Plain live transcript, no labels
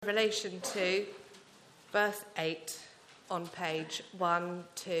Revelation 2, verse 8 on page 1,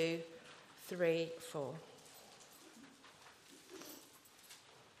 2, 3, 4.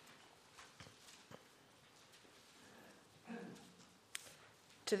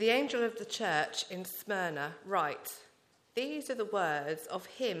 To the angel of the church in Smyrna write, "These are the words of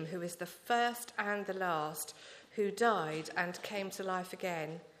him who is the first and the last, who died and came to life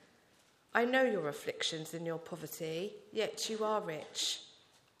again. I know your afflictions and your poverty, yet you are rich.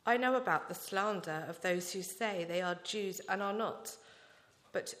 I know about the slander of those who say they are Jews and are not,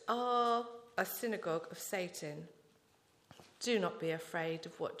 but are a synagogue of Satan. Do not be afraid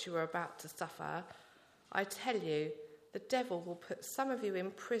of what you are about to suffer. I tell you, the devil will put some of you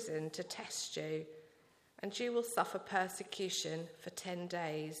in prison to test you, and you will suffer persecution for 10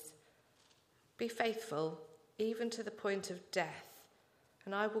 days. Be faithful, even to the point of death,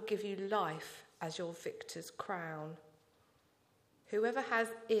 and I will give you life as your victor's crown. Whoever has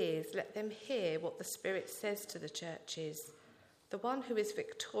ears, let them hear what the Spirit says to the churches. The one who is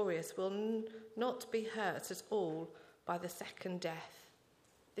victorious will not be hurt at all by the second death."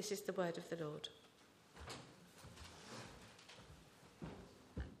 This is the word of the Lord.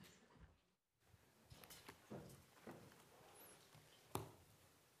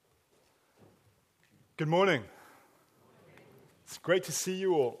 Good morning. It's great to see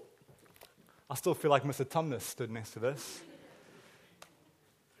you all. I still feel like Mr. Tumnus stood next to this.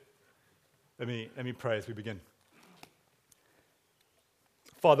 Let me pray as we begin.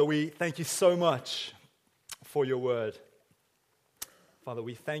 Father, we thank you so much for your word. Father,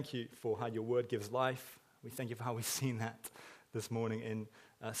 we thank you for how your word gives life. We thank you for how we've seen that this morning in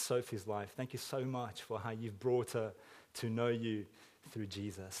Sophie's life. Thank you so much for how you've brought her to know you through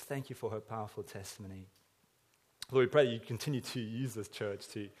Jesus. Thank you for her powerful testimony. Lord, we pray that you continue to use this church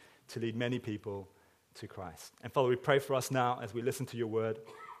to lead many people to Christ. And Father, we pray for us now as we listen to your word.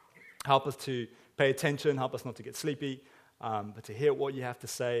 Help us to pay attention, help us not to get sleepy, but to hear what you have to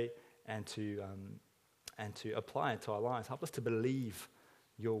say and to apply it to our lives. Help us to believe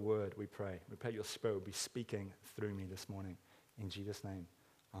your word, we pray. We pray your Spirit will be speaking through me this morning. In Jesus' name,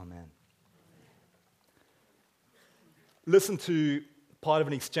 amen. Listen to part of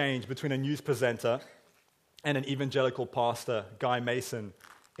an exchange between a news presenter and an evangelical pastor, Guy Mason,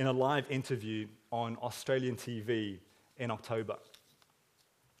 in a live interview on Australian TV in October.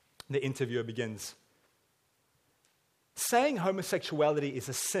 The interviewer begins, "Saying homosexuality is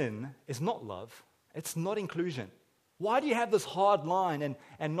a sin is not love. It's not inclusion. Why do you have this hard line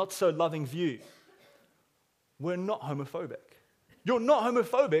and not so loving view? We're not homophobic. You're not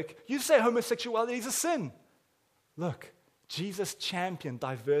homophobic. You say homosexuality is a sin. Look, Jesus championed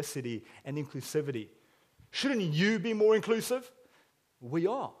diversity and inclusivity. Shouldn't you be more inclusive? We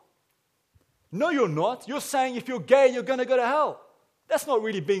are. No, you're not. You're saying if you're gay, you're going to go to hell. That's not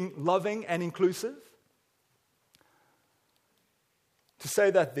really being loving and inclusive." To say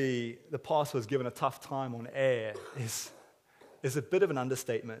that the pastor was given a tough time on air is a bit of an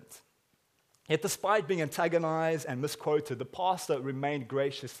understatement. Yet despite being antagonized and misquoted, the pastor remained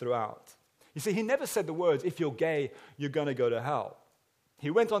gracious throughout. You see, he never said the words, "If you're gay, you're going to go to hell." He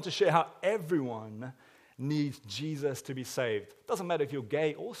went on to share how everyone needs Jesus to be saved. It doesn't matter if you're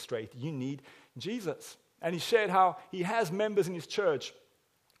gay or straight, you need Jesus. And he shared how he has members in his church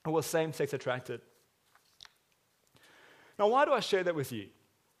who are same-sex attracted. Now, why do I share that with you?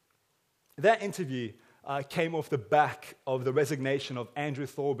 That interview came off the back of the resignation of Andrew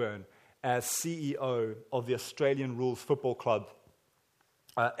Thorburn as CEO of the Australian Rules Football Club,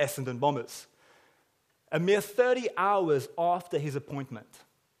 Essendon Bombers, a mere 30 hours after his appointment.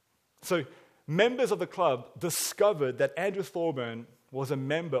 So, members of the club discovered that Andrew Thorburn was a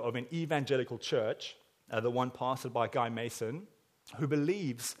member of an evangelical church, the one pastored by Guy Mason, who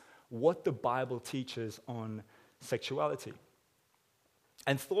believes what the Bible teaches on sexuality.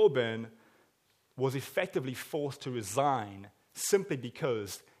 And Thorburn was effectively forced to resign simply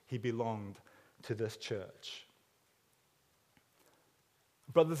because he belonged to this church.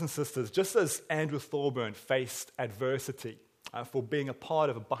 Brothers and sisters, just as Andrew Thorburn faced adversity for being a part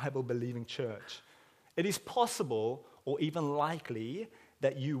of a Bible-believing church, it is possible or even likely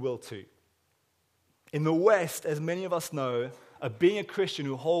that you will too. In the West, as many of us know, being a Christian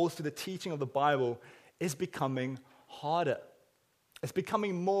who holds to the teaching of the Bible is becoming harder. It's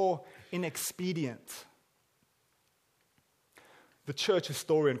becoming more inexpedient. The church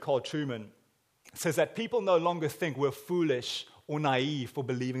historian Carl Trueman says that people no longer think we're foolish or naive for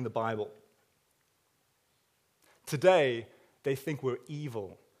believing the Bible. Today, they think we're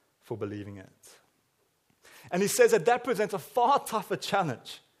evil for believing it. And he says that presents a far tougher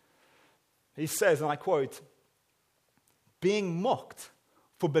challenge. He says, and I quote, "Being mocked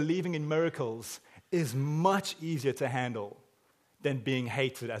for believing in miracles is much easier to handle than being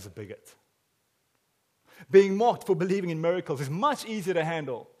hated as a bigot. Being mocked for believing in miracles is much easier to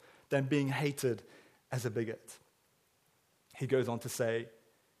handle than being hated as a bigot. He goes on to say,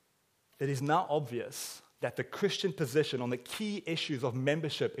 it is now obvious that the Christian position on the key issues of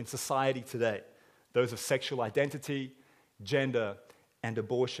membership in society today, those of sexual identity, gender, and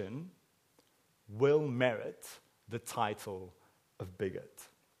abortion, will merit the title of bigot.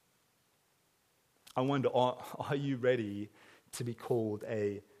 I wonder, are you ready to be called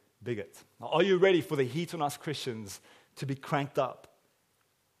a bigot? Are you ready for the heat on us Christians to be cranked up?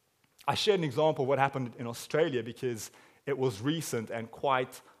 I shared an example of what happened in Australia because it was recent and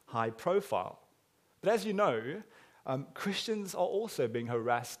quite high profile. But as you know, Christians are also being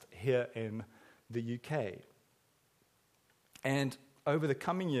harassed here in the UK. And over the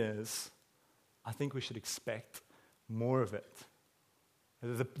coming years, I think we should expect more of it.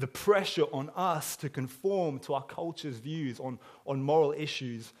 The pressure on us to conform to our culture's views on moral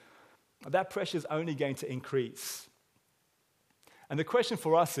issues, that pressure is only going to increase. And the question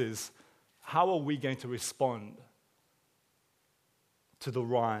for us is, how are we going to respond to the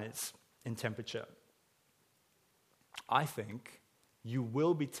rise in temperature? I think you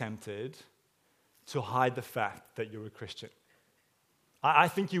will be tempted to hide the fact that you're a Christian. I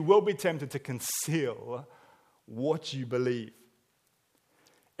think you will be tempted to conceal what you believe.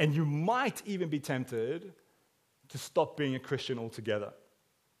 And you might even be tempted to stop being a Christian altogether.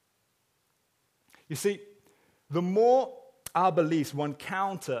 You see, the more our beliefs run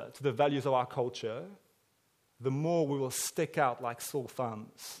counter to the values of our culture, the more we will stick out like sore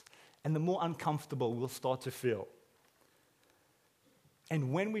thumbs, and the more uncomfortable we'll start to feel.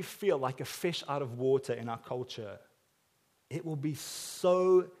 And when we feel like a fish out of water in our culture, it will be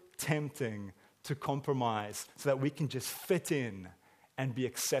so tempting to compromise so that we can just fit in and be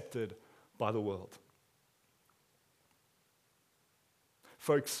accepted by the world.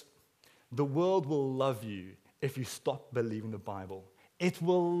 Folks, the world will love you if you stop believing the Bible. It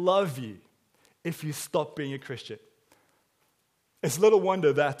will love you if you stop being a Christian. It's little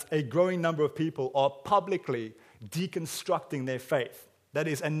wonder that a growing number of people are publicly deconstructing their faith. That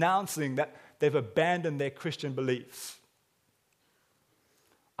is, announcing that they've abandoned their Christian beliefs.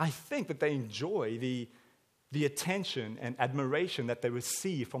 I think that they enjoy the attention and admiration that they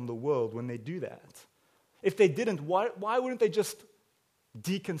receive from the world when they do that. If they didn't, why wouldn't they just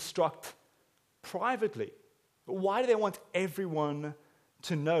deconstruct privately? Why do they want everyone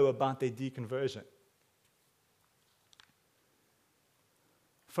to know about their deconversion?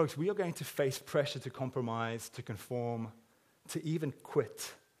 Folks, we are going to face pressure to compromise, to conform, to even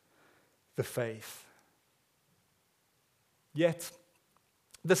quit the faith. Yet,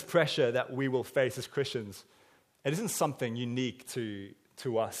 this pressure that we will face as Christians, it isn't something unique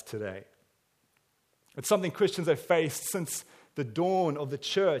to us today. It's something Christians have faced since the dawn of the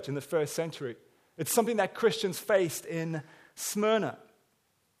church in the first century. It's something that Christians faced in Smyrna.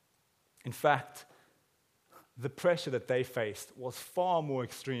 In fact, the pressure that they faced was far more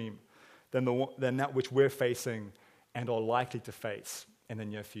extreme than that which we're facing and are likely to face in the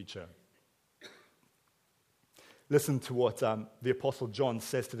near future. Listen to what the Apostle John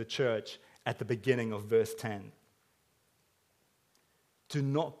says to the church at the beginning of verse 10. Do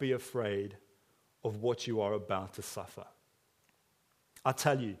not be afraid of what you are about to suffer. I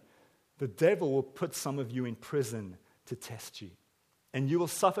tell you, the devil will put some of you in prison to test you, and you will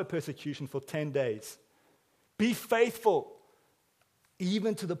suffer persecution for 10 days. Be faithful,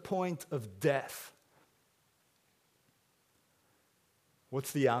 even to the point of death.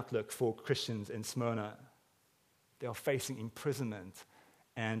 What's the outlook for Christians in Smyrna? They are facing imprisonment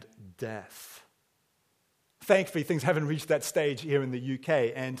and death. Thankfully, things haven't reached that stage here in the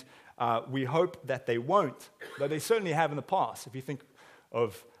UK, and we hope that they won't, but they certainly have in the past. If you think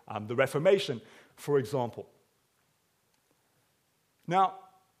of the Reformation, for example. Now,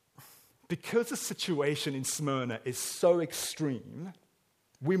 because the situation in Smyrna is so extreme,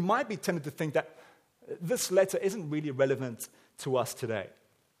 we might be tempted to think that this letter isn't really relevant to us today.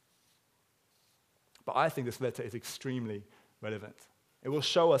 But I think this letter is extremely relevant. It will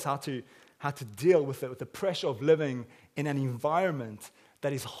show us how to deal with the pressure of living in an environment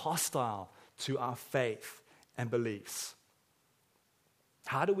that is hostile to our faith and beliefs.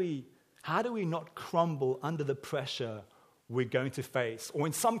 How do we not crumble under the pressure we're going to face, or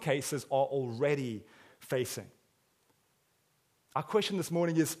in some cases are already facing? Our question this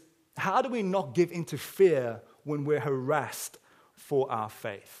morning is, how do we not give into fear when we're harassed for our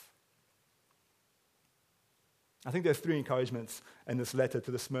faith? I think there's 3 encouragements in this letter to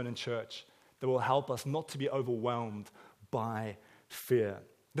the Smyrna church that will help us not to be overwhelmed by fear.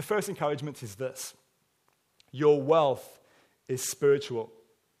 The first encouragement is this: your wealth is spiritual.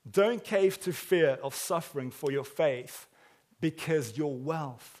 Don't cave to fear of suffering for your faith, because your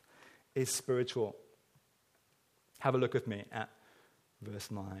wealth is spiritual. Have a look with me at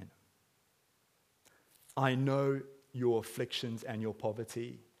verse 9. I know your afflictions and your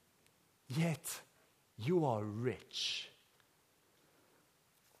poverty, yet you are rich.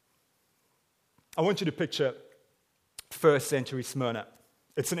 I want you to picture first century Smyrna.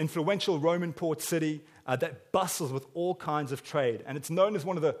 It's an influential Roman port city that bustles with all kinds of trade. And it's known as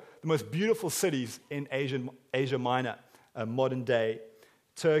one of the most beautiful cities in Asia Minor, modern-day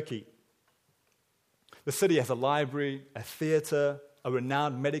Turkey. The city has a library, a theater, a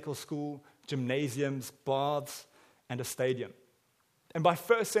renowned medical school, gymnasiums, baths, and a stadium. And by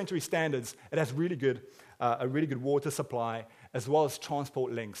first century standards, it has a really good water supply, as well as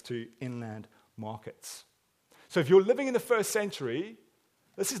transport links to inland markets. So if you're living in the first century,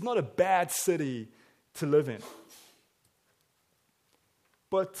 this is not a bad city to live in.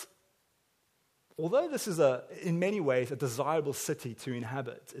 But although this is in many ways a desirable city to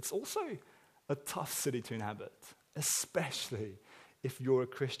inhabit, it's also a tough city to inhabit, especially if you're a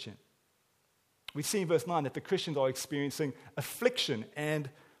Christian. We see in verse 9 that the Christians are experiencing affliction and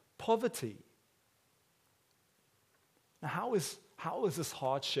poverty. Now, how is this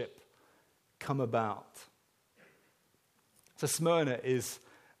hardship come about? So Smyrna is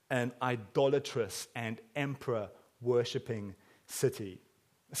an idolatrous and emperor-worshipping city.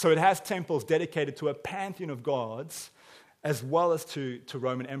 So it has temples dedicated to a pantheon of gods, as well as to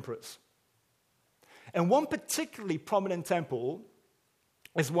Roman emperors. And one particularly prominent temple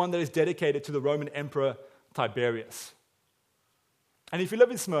is one that is dedicated to the Roman Emperor Tiberius. And if you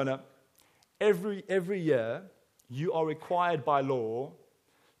live in Smyrna, every year you are required by law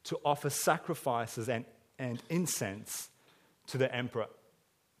to offer sacrifices and incense to the emperor.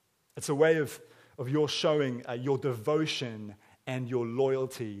 It's a way of your showing your devotion and your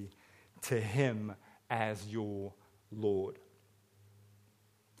loyalty to him as your Lord.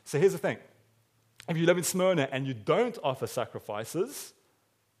 So here's the thing. If you live in Smyrna and you don't offer sacrifices,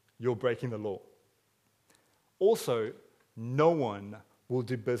 you're breaking the law. Also, no one will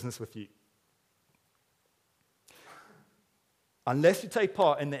do business with you. Unless you take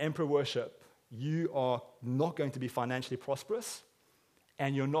part in the emperor worship, you are not going to be financially prosperous,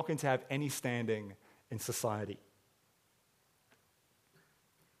 and you're not going to have any standing in society.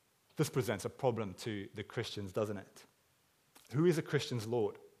 This presents a problem to the Christians, doesn't it? Who is a Christian's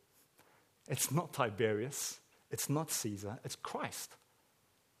Lord? It's not Tiberius, it's not Caesar, it's Christ.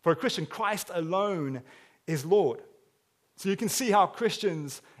 For a Christian, Christ alone is Lord. So you can see how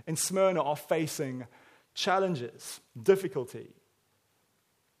Christians in Smyrna are facing challenges, difficulty.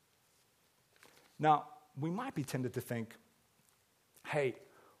 Now, we might be tempted to think, hey,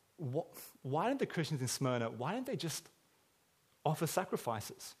 why didn't the Christians in Smyrna, why didn't they just offer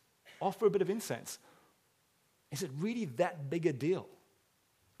sacrifices? Offer a bit of incense? Is it really that big a deal?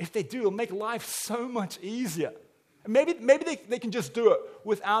 If they do, it'll make life so much easier. Maybe they can just do it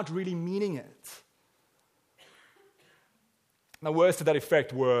without really meaning it. Now, words to that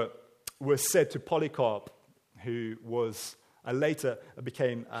effect were said to Polycarp, who was later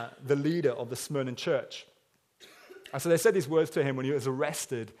became the leader of the Smyrna church. So they said these words to him when he was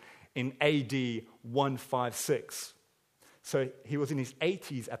arrested in AD 156. So he was in his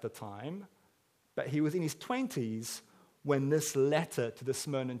 80s at the time, but he was in his 20s when this letter to the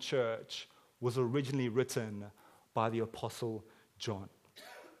Smyrna church was originally written by the Apostle John.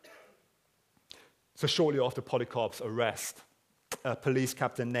 So shortly after Polycarp's arrest, a police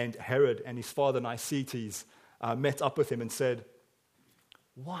captain named Herod and his father Nicetes met up with him and said,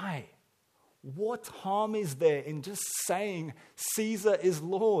 "Why? What harm is there in just saying Caesar is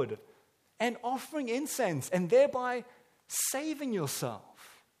Lord and offering incense and thereby saving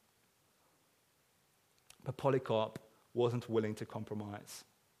yourself?" But Polycarp wasn't willing to compromise.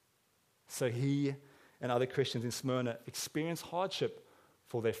 So he and other Christians in Smyrna experienced hardship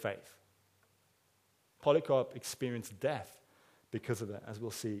for their faith. Polycarp experienced death because of that, as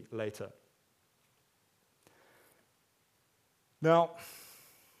we'll see later. Now,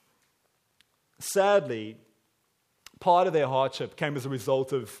 sadly, part of their hardship came as a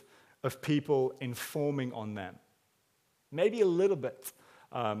result of people informing on them. Maybe a little bit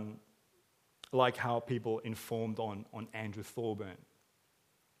like how people informed on Andrew Thorburn.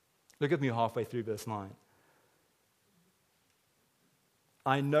 Look at me halfway through verse 9.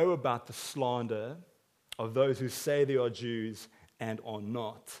 I know about the slander of those who say they are Jews and are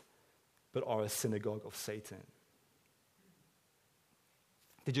not, but are a synagogue of Satan.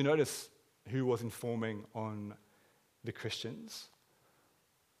 Did you notice who was informing on the Christians?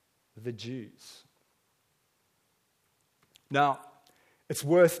 the Jews. Now, it's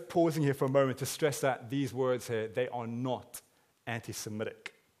worth pausing here for a moment to stress that these words here, they are not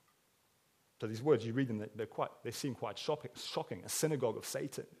anti-Semitic. So these words, you read them, they seem quite shocking, a synagogue of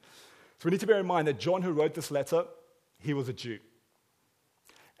Satan. So we need to bear in mind that John, who wrote this letter, he was a Jew.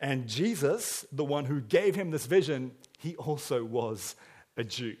 And Jesus, the one who gave him this vision, he also was a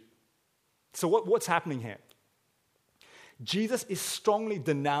Jew. So what's happening here? Jesus is strongly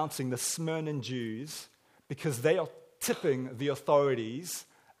denouncing the Smyrna Jews because they are tipping the authorities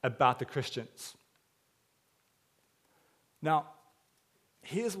about the Christians. Now,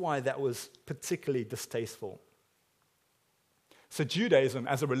 here's why that was particularly distasteful. So Judaism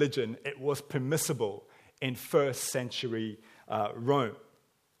as a religion, it was permissible in first century Rome.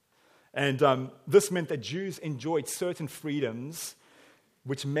 And this meant that Jews enjoyed certain freedoms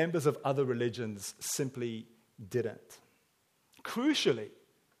which members of other religions simply didn't. Crucially,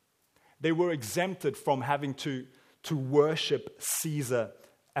 they were exempted from having to worship Caesar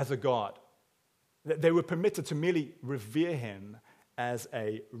as a god. They were permitted to merely revere him as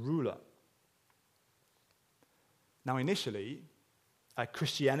a ruler. Now, initially,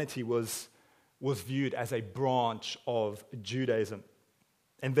 Christianity was viewed as a branch of Judaism,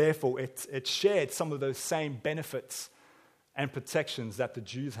 and therefore it shared some of those same benefits and protections that the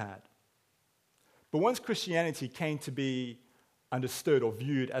Jews had. But once Christianity came to be understood or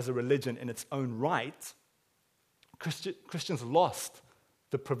viewed as a religion in its own right, Christians lost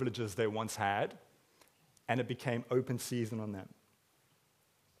the privileges they once had, and it became open season on them.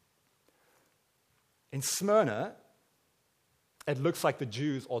 In Smyrna, it looks like the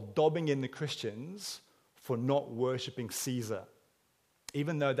Jews are dobbing in the Christians for not worshiping Caesar,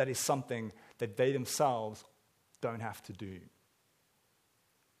 even though that is something that they themselves don't have to do.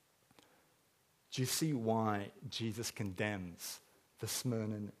 Do you see why Jesus condemns the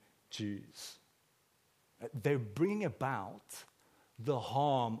Smyrna Jews? They're bringing about the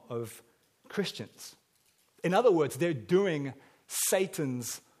harm of Christians. In other words, they're doing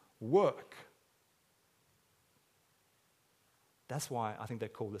Satan's work. That's why I think they're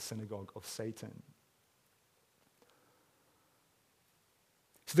called the synagogue of Satan.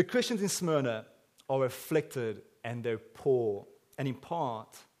 So the Christians in Smyrna are afflicted and they're poor. And in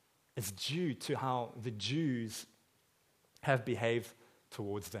part, it's due to how the Jews have behaved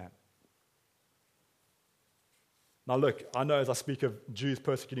towards them. Now look, I know as I speak of Jews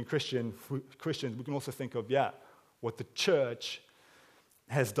persecuting Christians, we can also think of, what the church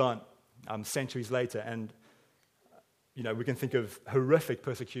has done centuries later. And, we can think of horrific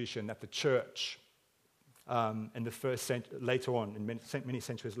persecution that the church in the first century, later on, in many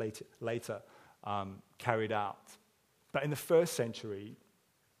centuries later, carried out. But in the first century,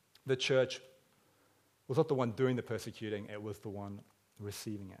 the church was not the one doing the persecuting, it was the one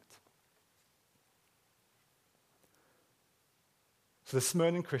receiving it. So the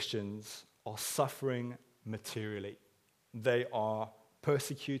Smyrna Christians are suffering materially. They are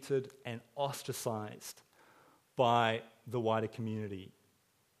persecuted and ostracized by the wider community.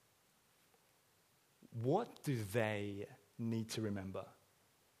 What do they need to remember?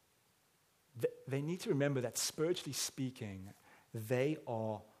 They need to remember that spiritually speaking, they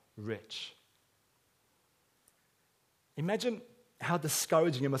are rich. Imagine how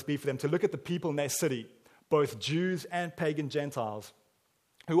discouraging it must be for them to look at the people in their city, both Jews and pagan Gentiles,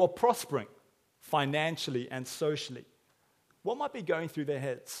 who are prospering financially and socially. What might be going through their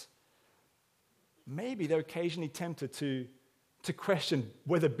heads? Maybe they're occasionally tempted to question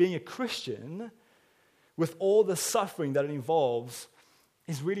whether being a Christian, with all the suffering that it involves,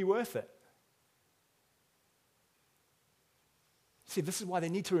 is really worth it. See, this is why they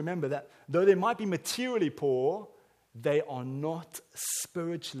need to remember that though they might be materially poor, they are not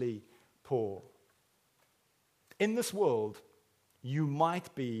spiritually poor. In this world, you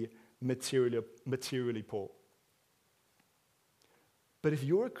might be materially poor. But if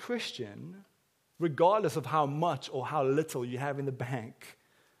you're a Christian, regardless of how much or how little you have in the bank,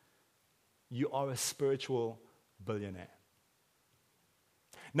 you are a spiritual billionaire.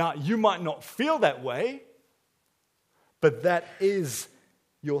 Now, you might not feel that way, but that is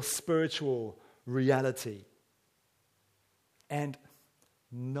your spiritual reality. And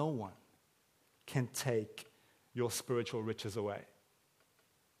no one can take your spiritual riches away.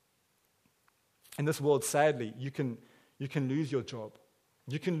 In this world, sadly, you can lose your job.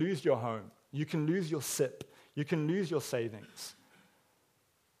 You can lose your home. You can lose your SIP. You can lose your savings.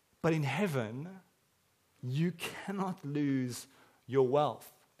 But in heaven, you cannot lose your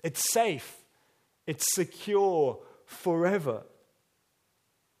wealth. It's safe. It's secure forever.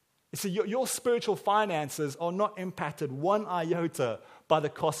 You see, your spiritual finances are not impacted one iota by the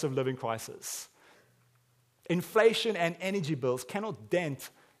cost of living crisis. Inflation and energy bills cannot dent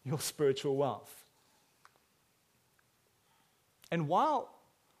your spiritual wealth. And while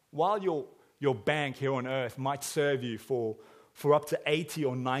your bank here on earth might serve you for up to 80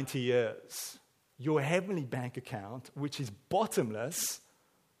 or 90 years, your heavenly bank account, which is bottomless,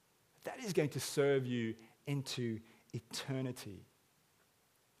 that is going to serve you into eternity.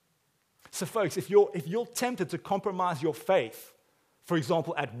 So folks, if you're tempted to compromise your faith, for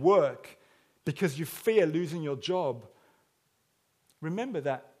example, at work, because you fear losing your job, remember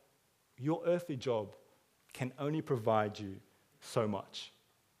that your earthly job can only provide you so much.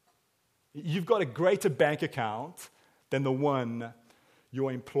 You've got a greater bank account than the one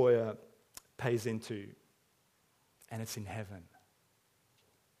your employer pays into, and it's in heaven.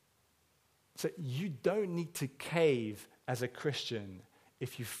 So you don't need to cave as a Christian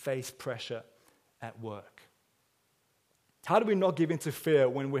if you face pressure at work. How do we not give in to fear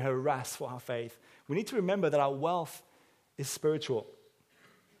when we're harassed for our faith? We need to remember that our wealth is spiritual.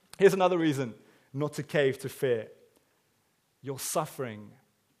 Here's another reason not to cave to fear. Your suffering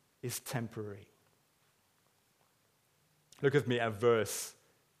is temporary. Look with me at verse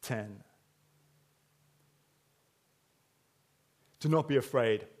 10. Do not be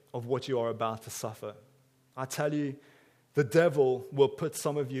afraid of what you are about to suffer. I tell you, the devil will put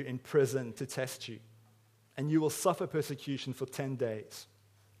some of you in prison to test you, and you will suffer persecution for 10 days.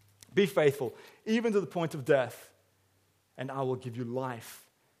 Be faithful, even to the point of death, and I will give you life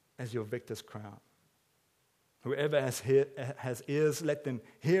as your victor's crown. Whoever has ears, let them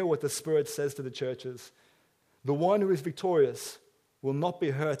hear what the Spirit says to the churches. The one who is victorious will not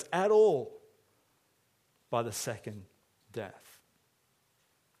be hurt at all by the second death.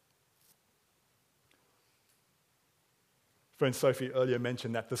 Friend Sophie earlier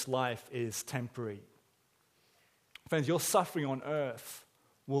mentioned that this life is temporary. Friends, your suffering on earth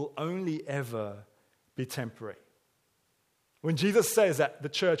will only ever be temporary. When Jesus says that the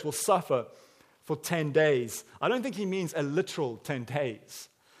church will suffer for 10 days, I don't think he means a literal 10 days.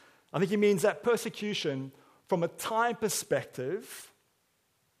 I think he means that persecution from a time perspective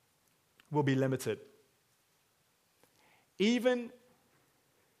will be limited. Even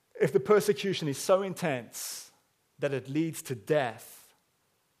if the persecution is so intense that it leads to death,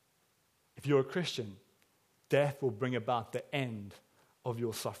 if you're a Christian, death will bring about the end of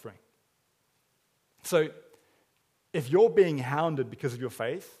your suffering. So, if you're being hounded because of your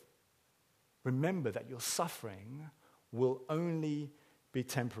faith, remember that your suffering will only be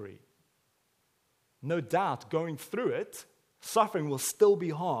temporary. No doubt, going through it, suffering will still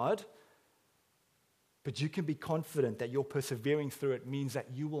be hard, but you can be confident that your persevering through it means that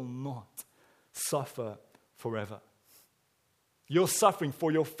you will not suffer forever. Your suffering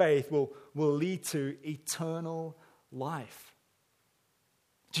for your faith will lead to eternal life.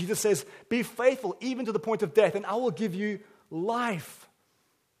 Jesus says, be faithful even to the point of death, and I will give you life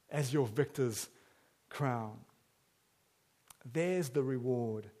as your victor's crown. There's the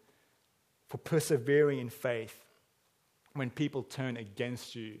reward for persevering in faith when people turn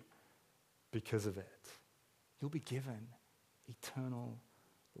against you because of it. You'll be given eternal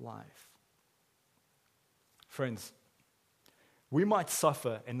life. Friends, we might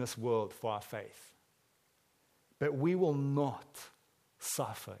suffer in this world for our faith, but we will not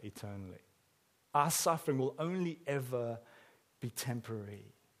suffer eternally. Our suffering will only ever be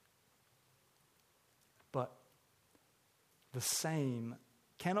temporary. But the same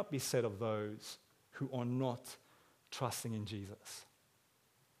cannot be said of those who are not trusting in Jesus.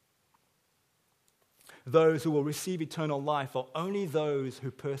 Those who will receive eternal life are only those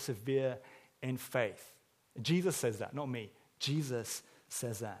who persevere in faith. Jesus says that, not me. Jesus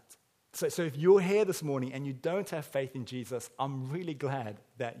says that. So if you're here this morning and you don't have faith in Jesus, I'm really glad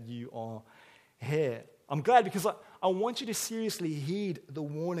that you are here. I'm glad because I want you to seriously heed the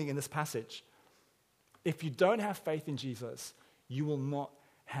warning in this passage. If you don't have faith in Jesus, you will not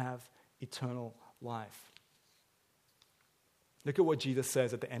have eternal life. Look at what Jesus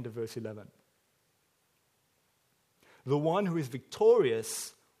says at the end of verse 11. The one who is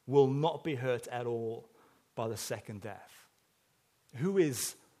victorious will not be hurt at all by the second death. Who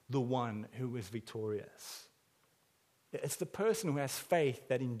is the one who is victorious? It's the person who has faith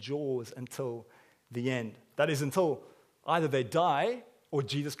that endures until the end. That is, until either they die or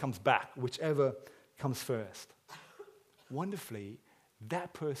Jesus comes back, whichever comes first. Wonderfully,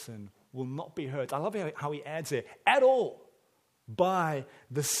 that person will not be hurt. I love how he adds it, at all, by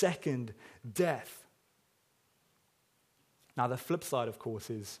the second death. Now, the flip side, of course,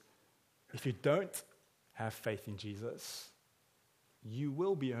 is if you don't have faith in Jesus, you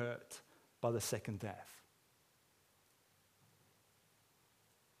will be hurt by the second death.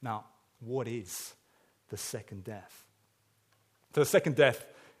 Now, what is the second death? So the second death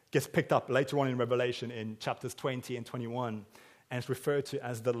gets picked up later on in Revelation in chapters 20 and 21, and it's referred to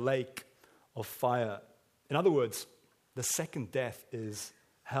as the lake of fire. In other words, the second death is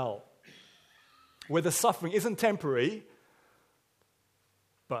hell, where the suffering isn't temporary,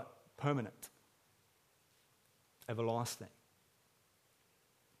 but permanent, everlasting.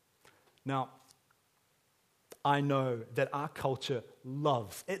 Now, I know that our culture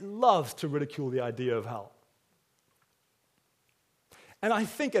loves to ridicule the idea of hell. And I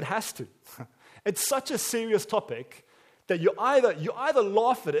think it has to. It's such a serious topic that you either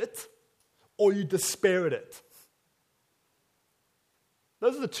laugh at it or you despair at it.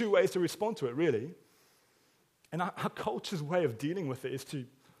 Those are the two ways to respond to it, really. And our culture's way of dealing with it is to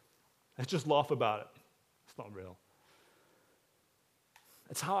just laugh about it. It's not real.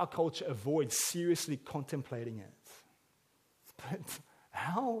 It's how our culture avoids seriously contemplating it. But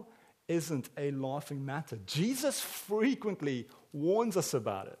hell isn't a laughing matter. Jesus frequently warns us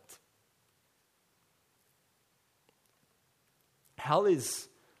about it. Hell is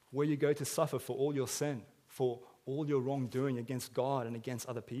where you go to suffer for all your sin, for all your wrongdoing against God and against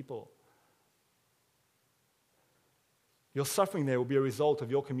other people. Your suffering there will be a result of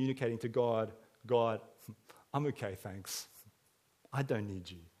your communicating to God, I'm okay, thanks. I don't need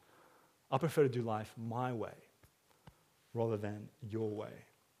you. I prefer to do life my way rather than your way.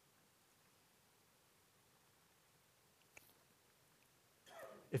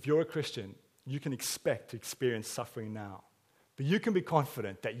 If you're a Christian, you can expect to experience suffering now, but you can be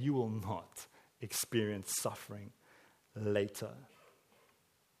confident that you will not experience suffering later.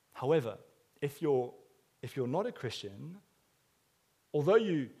 However, if you're not a Christian, although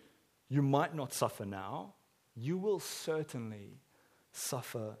you might not suffer now, you will certainly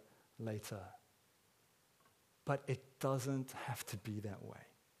suffer later. But it doesn't have to be that way.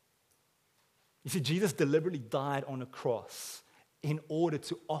 You see, Jesus deliberately died on a cross in order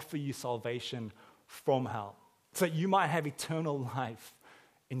to offer you salvation from hell, so that you might have eternal life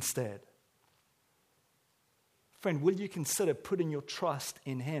instead. Friend, will you consider putting your trust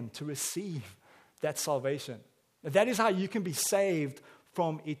in Him to receive that salvation? That is how you can be saved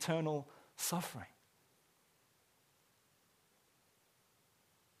from eternal suffering.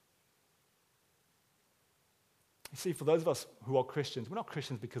 You see, for those of us who are Christians, we're not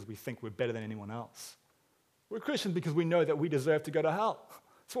Christians because we think we're better than anyone else. We're Christians because we know that we deserve to go to hell.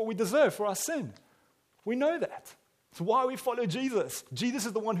 It's what we deserve for our sin. We know that. It's why we follow Jesus. Jesus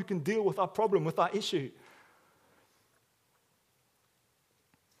is the one who can deal with our problem, with our issue.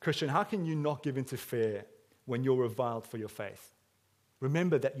 Christian, how can you not give in to fear when you're reviled for your faith?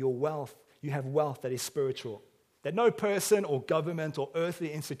 Remember that you have wealth that is spiritual, that no person or government or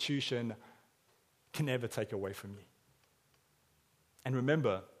earthly institution can ever take away from you. And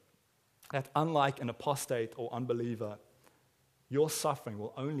remember that unlike an apostate or unbeliever, your suffering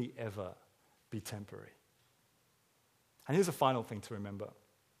will only ever be temporary. And here's a final thing to remember.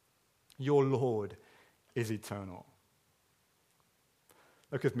 Your Lord is eternal.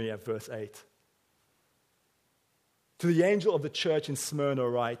 Look with me at verse 8. To the angel of the church in Smyrna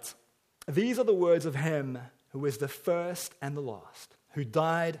write, these are the words of him who is the first and the last, who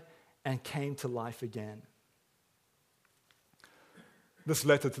died and came to life again. This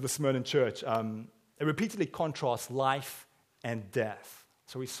letter to the Smyrna church, it repeatedly contrasts life and death.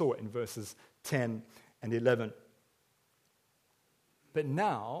 So we saw it in verses 10 and 11. But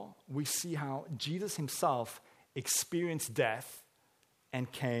now we see how Jesus himself experienced death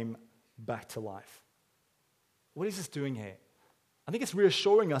and came back to life. What is this doing here? I think it's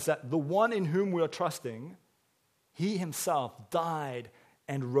reassuring us that the one in whom we are trusting, he himself died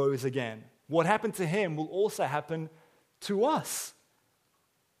and rose again. What happened to him will also happen to us.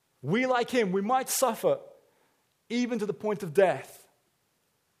 We, like him, we might suffer even to the point of death,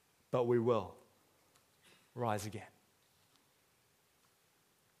 but we will rise again.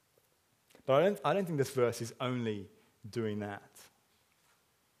 But I don't think this verse is only doing that.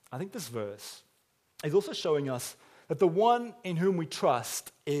 I think this verse is also showing us that the one in whom we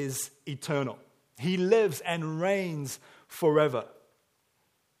trust is eternal. He lives and reigns forever.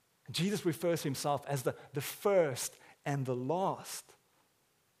 Jesus refers to himself as the first and the last.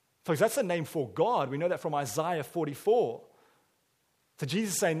 Folks, that's a name for God. We know that from Isaiah 44. So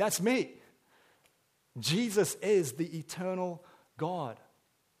Jesus is saying, that's me. Jesus is the eternal God.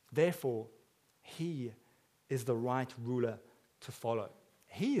 Therefore, he is the right ruler to follow.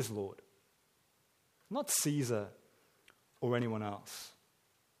 He is Lord, not Caesar or anyone else.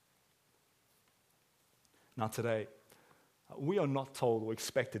 Now today, we are not told or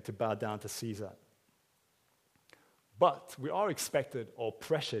expected to bow down to Caesar. But we are expected or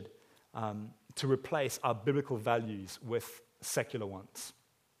pressured to replace our biblical values with secular ones.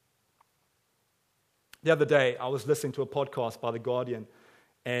 The other day, I was listening to a podcast by The Guardian,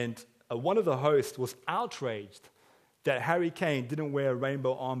 and one of the hosts was outraged that Harry Kane didn't wear a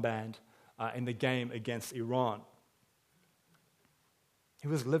rainbow armband in the game against Iran. He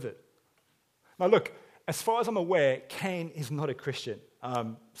was livid. Now look, as far as I'm aware, Kane is not a Christian.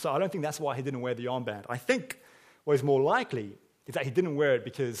 So I don't think that's why he didn't wear the armband. I think what is more likely is that he didn't wear it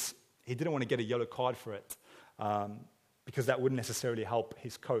because he didn't want to get a yellow card for it, because that wouldn't necessarily help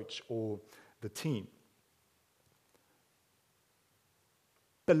his coach or the team.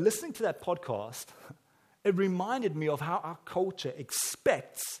 But listening to that podcast, it reminded me of how our culture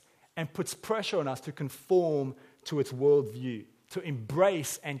expects and puts pressure on us to conform to its worldview, to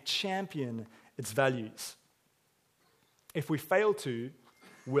embrace and champion its values. If we fail to,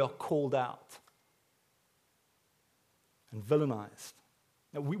 we are called out and villainized.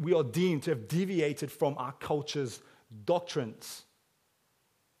 Now, we are deemed to have deviated from our culture's doctrines,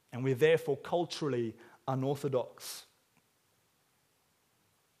 and we're therefore culturally unorthodox.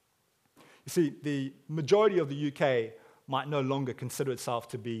 You see, the majority of the UK might no longer consider itself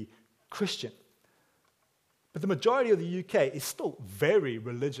to be Christian, but the majority of the UK is still very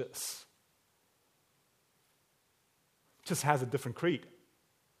religious. Just has a different creed.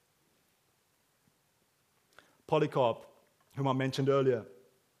 Polycarp, whom I mentioned earlier,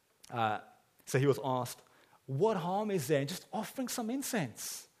 so he was asked, what harm is there in just offering some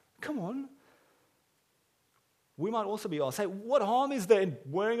incense? Come on. We might also be asked, hey, what harm is there in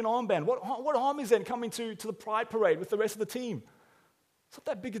wearing an armband? What harm is there in coming to the Pride Parade with the rest of the team? It's not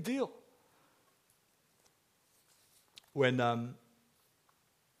that big a deal. When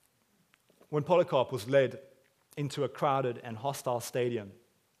Polycarp was led into a crowded and hostile stadium,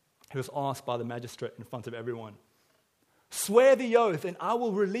 he was asked by the magistrate in front of everyone, swear the oath and I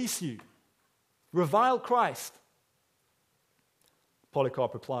will release you. Revile Christ.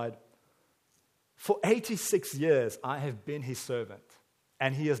 Polycarp replied, for 86 years I have been his servant,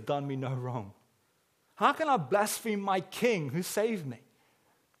 and he has done me no wrong. How can I blaspheme my king who saved me?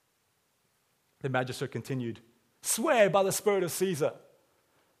 The magistrate continued, swear by the spirit of Caesar.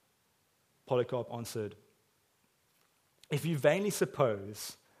 Polycarp answered, if you vainly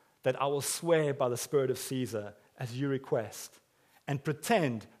suppose that I will swear by the spirit of Caesar as you request, and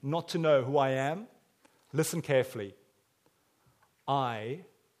pretend not to know who I am, listen carefully. I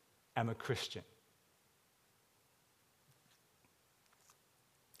am a Christian.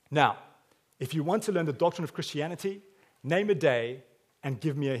 Now, if you want to learn the doctrine of Christianity, name a day and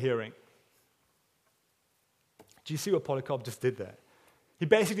give me a hearing. Do you see what Polycarp just did there? He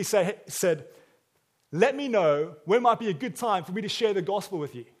basically said, let me know when might be a good time for me to share the gospel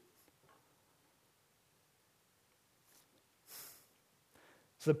with you.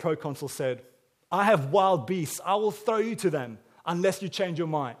 So the proconsul said, I have wild beasts. I will throw you to them unless you change your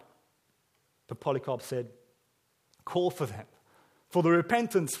mind. But Polycarp said, call for them. For the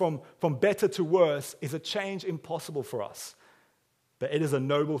repentance from better to worse is a change impossible for us. But it is a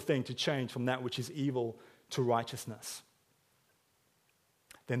noble thing to change from that which is evil to righteousness.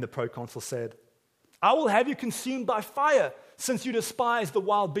 Then the proconsul said, I will have you consumed by fire, since you despise the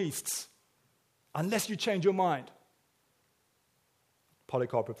wild beasts, unless you change your mind.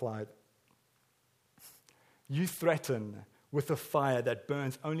 Polycarp replied, you threaten with a fire that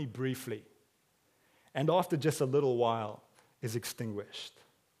burns only briefly, and after just a little while is extinguished.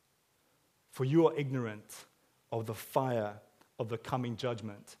 For you are ignorant of the fire of the coming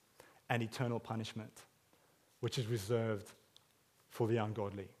judgment and eternal punishment, which is reserved for the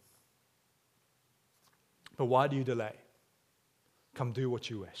ungodly. But why do you delay? Come do what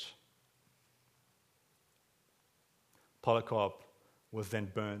you wish. Polycarp was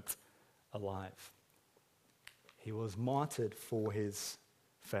then burnt alive. He was martyred for his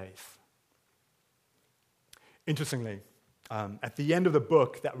faith. Interestingly, at the end of the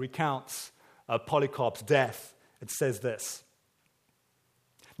book that recounts Polycarp's death, it says this.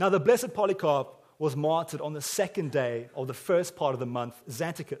 Now the blessed Polycarp was martyred on the second day of the first part of the month,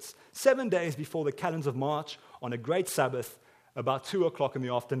 Xanthicus, 7 days before the calends of March, on a great Sabbath, about 2:00 in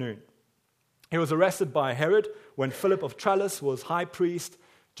the afternoon. He was arrested by Herod when Philip of Tralles was high priest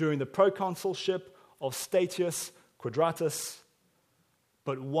during the proconsulship of Statius Quadratus.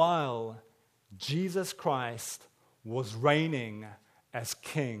 But while Jesus Christ was reigning as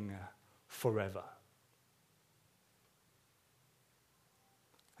king forever.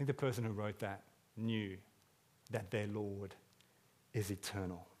 I think the person who wrote that knew that their Lord is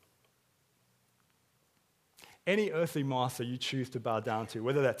eternal. any earthly master you choose to bow down to,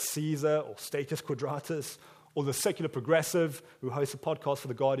 whether that's Caesar or Statius Quadratus or the secular progressive who hosts a podcast for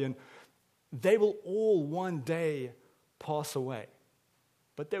The Guardian, they will all one day pass away.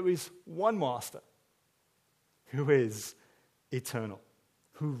 But there is one master who is eternal,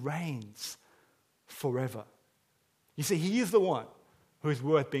 who reigns forever. You see, he is the one who is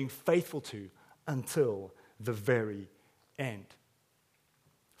worth being faithful to until the very end.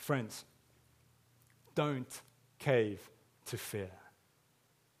 Friends, don't cave to fear.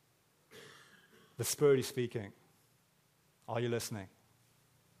 The Spirit is speaking. Are you listening?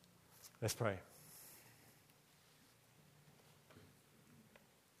 Let's pray.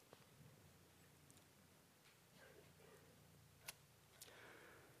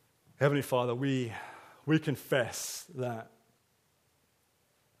 Heavenly Father, we confess that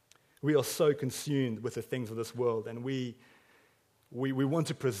we are so consumed with the things of this world, and we want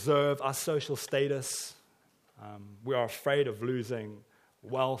to preserve our social status. We are afraid of losing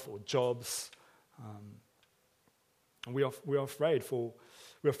wealth or jobs. And we are afraid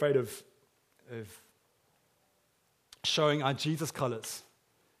of showing our Jesus colors,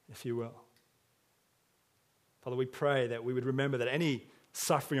 if you will. Father, we pray that we would remember that any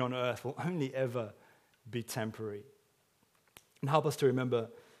suffering on earth will only ever be temporary. And help us to remember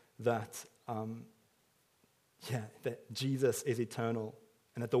that, that Jesus is eternal,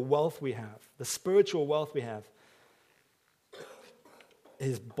 and that the wealth we have, the spiritual wealth we have,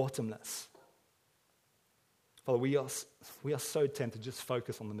 is bottomless. Father, we are so tempted to just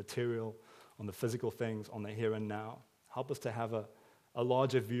focus on the material, on the physical things, on the here and now. Help us to have a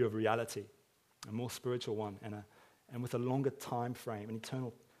larger view of reality, a more spiritual one, and with a longer time frame, an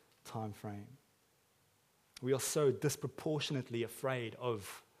eternal time frame. We are so disproportionately afraid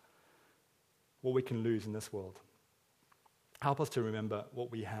of what we can lose in this world. Help us to remember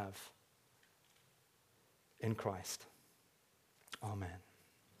what we have in Christ. Amen.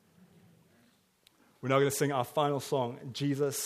 We're now going to sing our final song, Jesus